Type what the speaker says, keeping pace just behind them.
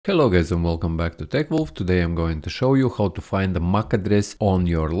Hello guys and welcome back to TechWolf. Today I'm going to show you how to find the MAC address on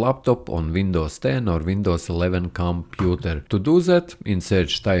your laptop on Windows 10 or Windows 11 computer. To do that, in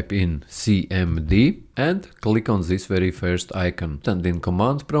search type in CMD and click on this very first icon. And in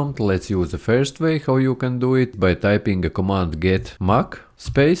command prompt, let's use the first way how you can do it by typing a command get MAC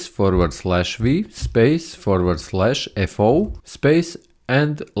space /v space /fo space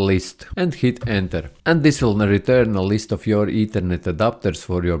and list and hit enter, and this will return a list of your Ethernet adapters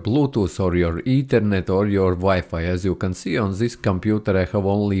for your Bluetooth or your Ethernet or your Wi-Fi. As you can see on this computer I have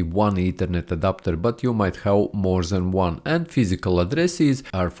only one Ethernet adapter, but you might have more than one, and physical addresses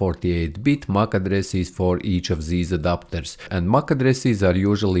are 48-bit MAC addresses for each of these adapters, and MAC addresses are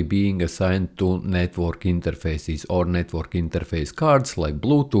usually being assigned to network interfaces or network interface cards like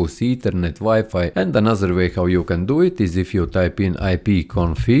Bluetooth, Ethernet, Wi-Fi. And another way how you can do it is if you type in ipconfig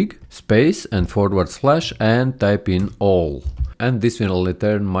space and / and type in all, and this will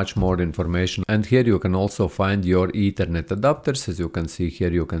return much more information. And here you can also find your Ethernet adapters. As you can see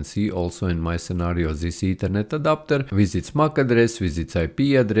here, you can see also in my scenario this Ethernet adapter with its MAC address, with its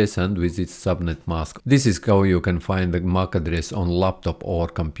IP address and with its subnet mask. This is how you can find the MAC address on laptop or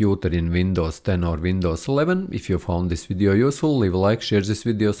computer in Windows 10 or Windows 11. If you found this video useful, leave a like, share this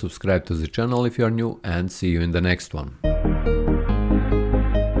video, subscribe to the channel if you are new, and see you in the next one.